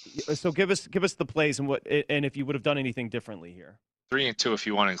 2-2. So give us the plays and if you would have done anything differently here. 3-2 if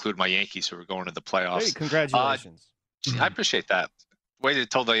you want to include my Yankees who are going to the playoffs. Hey, congratulations. I appreciate that.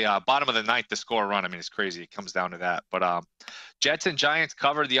 Waited till the bottom of the ninth to score a run. I mean, it's crazy. It comes down to that. But Jets and Giants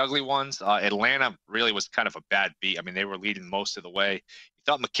covered the ugly ones. Atlanta really was kind of a bad beat. I mean, they were leading most of the way. You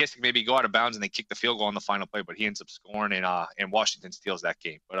thought McKissick maybe go out of bounds and they kicked the field goal on the final play, but he ends up scoring and Washington steals that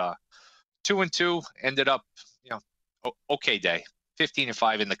game. But 2-2 ended up, okay day.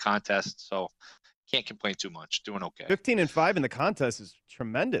 15-5 in the contest, so can't complain too much. Doing okay. 15-5 in the contest is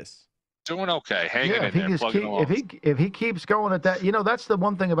tremendous. Doing okay, hanging in there, plugging along. If he keeps going at that, that's the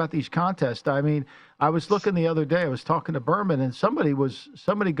one thing about these contests. I mean, I was looking the other day. I was talking to Berman, and somebody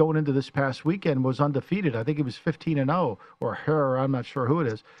going into this past weekend was undefeated. I think it was 15-0 or her. I'm not sure who it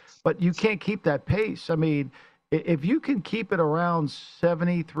is, but you can't keep that pace. I mean, if you can keep it around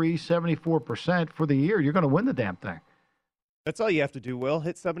 73, 74% for the year, you're going to win the damn thing. That's all you have to do, Will.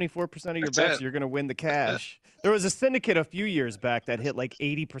 Hit 74% of your bets, you're going to win the cash. There was a syndicate a few years back that hit like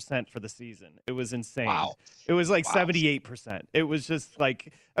 80% for the season. It was insane. Wow. It was like 78%. It was just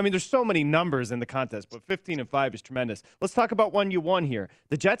like, I mean, there's so many numbers in the contest, but 15-5 is tremendous. Let's talk about one you won here.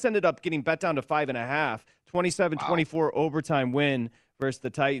 The Jets ended up getting bet down to 5.5, 27-24 overtime win versus the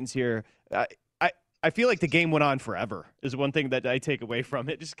Titans here. I feel like the game went on forever is one thing that I take away from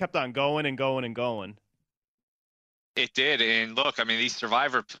it. It just kept on going and going and going. It did, and look, I mean, these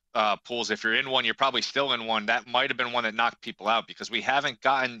survivor pools, if you're in one, you're probably still in one. That might have been one that knocked people out because we haven't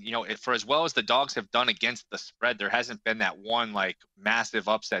gotten, for as well as the dogs have done against the spread, there hasn't been that one, like, massive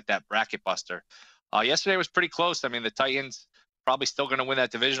upset, that bracket buster. Yesterday was pretty close. I mean, the Titans probably still going to win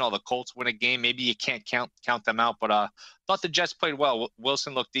that division. All the Colts win a game. Maybe you can't count them out, but thought the Jets played well.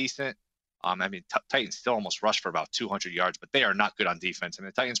 Wilson looked decent. I mean, Titans still almost rushed for about 200 yards, but they are not good on defense. I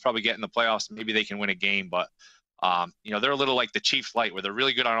mean, the Titans probably get in the playoffs. Maybe they can win a game, but they're a little like the Chiefs light where they're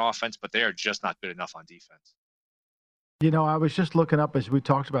really good on offense, but they are just not good enough on defense. I was just looking up as we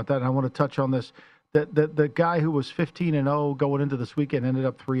talked about that, and I want to touch on this. The guy who was 15-0 going into this weekend ended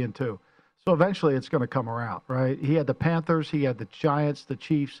up 3-2. So eventually it's going to come around, right? He had the Panthers, he had the Giants, the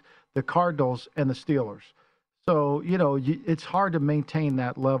Chiefs, the Cardinals, and the Steelers. So, it's hard to maintain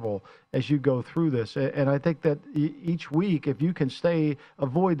that level as you go through this. And I think that each week, if you can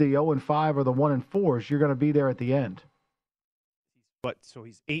avoid the 0-5 or the 1-4s, you're going to be there at the end. But so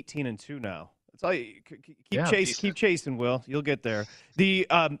he's 18-2 now. That's all you keep chasing, Will. You'll get there. The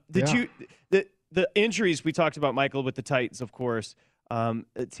injuries we talked about, Michael, with the Titans, of course.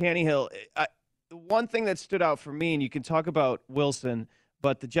 Tannehill, the one thing that stood out for me, and you can talk about Wilson,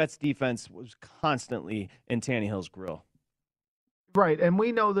 but the Jets' defense was constantly in Tannehill's grill. Right, and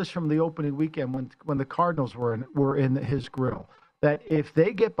we know this from the opening weekend when the Cardinals were in his grill, that if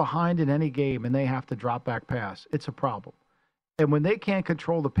they get behind in any game and they have to drop back pass, it's a problem. And when they can't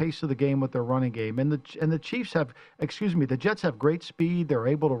control the pace of the game with their running game, and the Jets have great speed, they're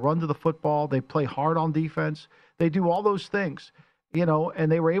able to run to the football, they play hard on defense, they do all those things. And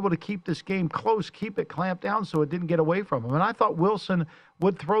they were able to keep this game close, keep it clamped down so it didn't get away from them. And I thought Wilson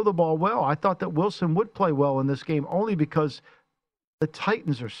would throw the ball well. I thought that Wilson would play well in this game only because the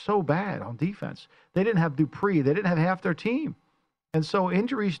Titans are so bad on defense. They didn't have Dupree. They didn't have half their team. And so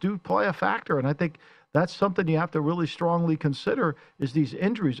injuries do play a factor. And I think that's something you have to really strongly consider is these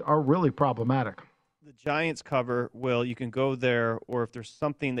injuries are really problematic. The Giants cover, Will, you can go there, or if there's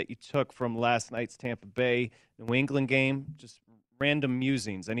something that you took from last night's Tampa Bay New England game, just random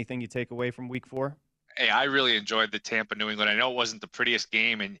musings. Anything you take away from week 4? Hey, I really enjoyed the Tampa New England. I know it wasn't the prettiest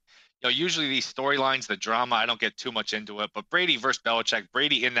game, and usually these storylines, the drama, I don't get too much into it. But Brady versus Belichick,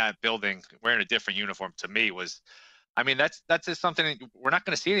 Brady in that building wearing a different uniform to me was, I mean, that's just something we're not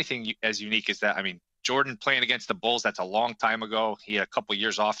going to see anything as unique as that. I mean, Jordan playing against the Bulls, that's a long time ago. He had a couple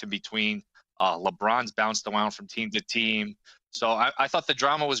years off in between. LeBron's bounced around from team to team. So I thought the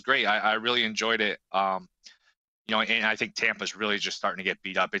drama was great. I really enjoyed it. And I think Tampa's really just starting to get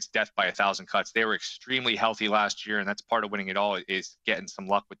beat up. It's death by 1,000 cuts. They were extremely healthy last year, and that's part of winning it all is getting some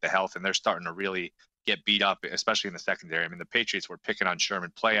luck with the health, and they're starting to really get beat up, especially in the secondary. I mean, the Patriots were picking on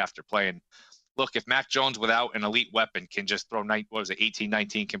Sherman play after play, and look, if Mac Jones without an elite weapon can just throw 18,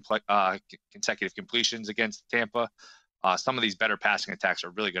 19 consecutive completions against Tampa, some of these better passing attacks are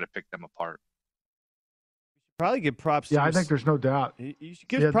really going to pick them apart. Probably give props. I think there's no doubt. You should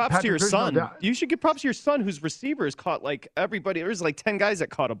give props to your son. No you should give props to your son, whose receivers caught like everybody. There's like 10 guys that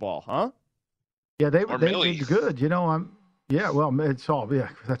caught a ball, huh? Yeah, they did good. It's all. Yeah,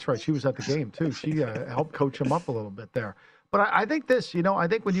 that's right. She was at the game too. She helped coach him up a little bit there. But I think this. I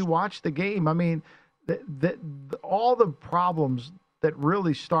think when you watch the game, I mean, all the problems that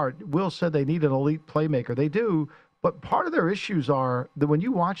really start. Will said they need an elite playmaker. They do, but part of their issues are that when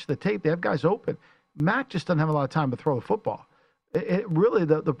you watch the tape, they have guys open. Mac just doesn't have a lot of time to throw the football. It really,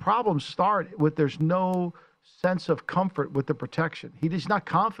 the problems start with there's no sense of comfort with the protection. He's not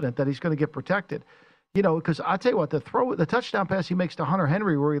confident that he's going to get protected. Because I tell you what, the touchdown pass he makes to Hunter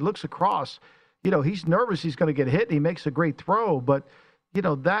Henry where he looks across, he's nervous he's going to get hit and he makes a great throw. But,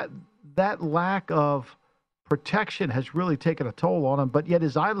 that lack of protection has really taken a toll on him, but yet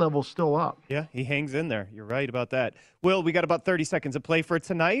his eye level's still up. Yeah, he hangs in there. You're right about that. Will, we got about 30 seconds of play for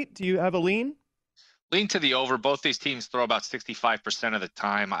tonight. Do you have a lean? Lean to the over. Both these teams throw about 65% of the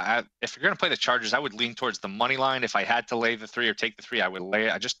time. If you're going to play the Chargers, I would lean towards the money line. If I had to lay the 3 or take the 3, I would lay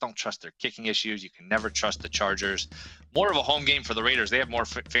it. I just don't trust their kicking issues. You can never trust the Chargers. More of a home game for the Raiders. They have more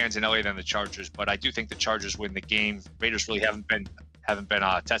fans in LA than the Chargers, but I do think the Chargers win the game. Raiders really haven't been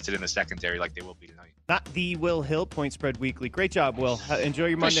tested in the secondary like they will be tonight. Not the Will Hill, Point Spread Weekly. Great job, Will. Enjoy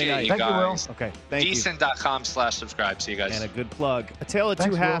your Monday night. Thank you, Will. Okay, thank you. Decent.com/subscribe. See you guys. And a good plug. A tale of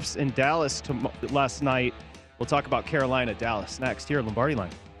two halves in Dallas last night. We'll talk about Carolina, Dallas next here at Lombardi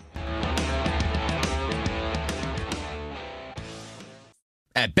Line.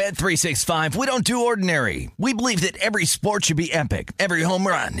 At Bet365, we don't do ordinary. We believe that every sport should be epic. Every home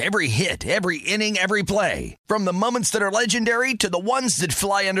run, every hit, every inning, every play. From the moments that are legendary to the ones that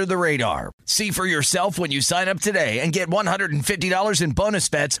fly under the radar. See for yourself when you sign up today and get $150 in bonus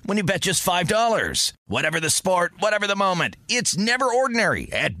bets when you bet just $5. Whatever the sport, whatever the moment, it's never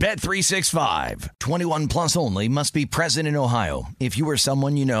ordinary at Bet365. 21 plus only. Must be present in Ohio. If you or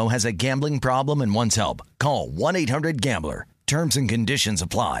someone you know has a gambling problem and wants help, call 1-800-GAMBLER. Terms and conditions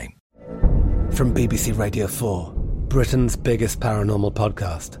apply. From BBC Radio 4, Britain's biggest paranormal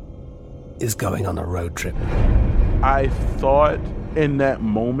podcast is going on a road trip. I thought in that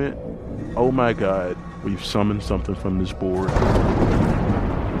moment, oh my God, we've summoned something from this board.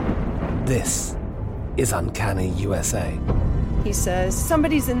 This is Uncanny USA. He says,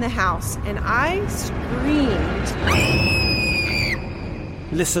 somebody's in the house, and I screamed.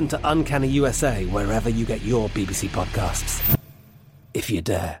 Listen to Uncanny USA wherever you get your BBC podcasts, if you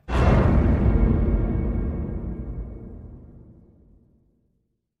dare.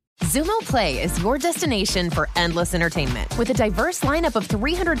 Zumo Play is your destination for endless entertainment. With a diverse lineup of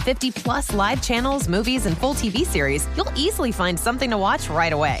 350 plus live channels, movies, and full TV series, you'll easily find something to watch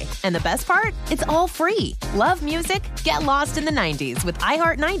right away. And the best part? It's all free. Love music? Get lost in the 90s with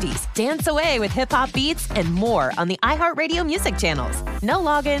iHeart 90s, dance away with hip-hop beats, and more on the iHeartRadio music channels. No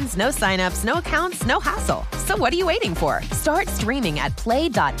logins, no signups, no accounts, no hassle. So what are you waiting for? Start streaming at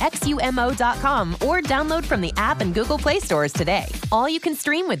play.xumo.com or download from the app and Google Play stores today. All you can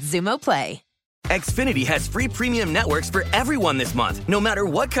stream with Zumo Play. Xfinity has free premium networks for everyone this month, no matter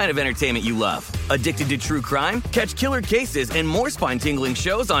what kind of entertainment you love. Addicted to true crime? Catch killer cases and more spine-tingling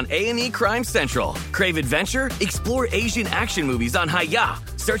shows on A&E Crime Central. Crave adventure? Explore Asian action movies on Hi-YAH.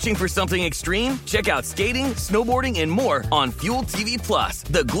 Searching for something extreme? Check out skating, snowboarding, and more on Fuel TV Plus,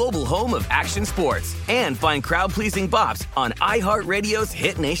 the global home of action sports. And find crowd-pleasing bops on iHeartRadio's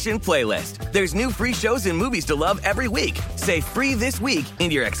Hit Nation playlist. There's new free shows and movies to love every week. Say free this week in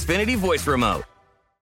your Xfinity voice remote.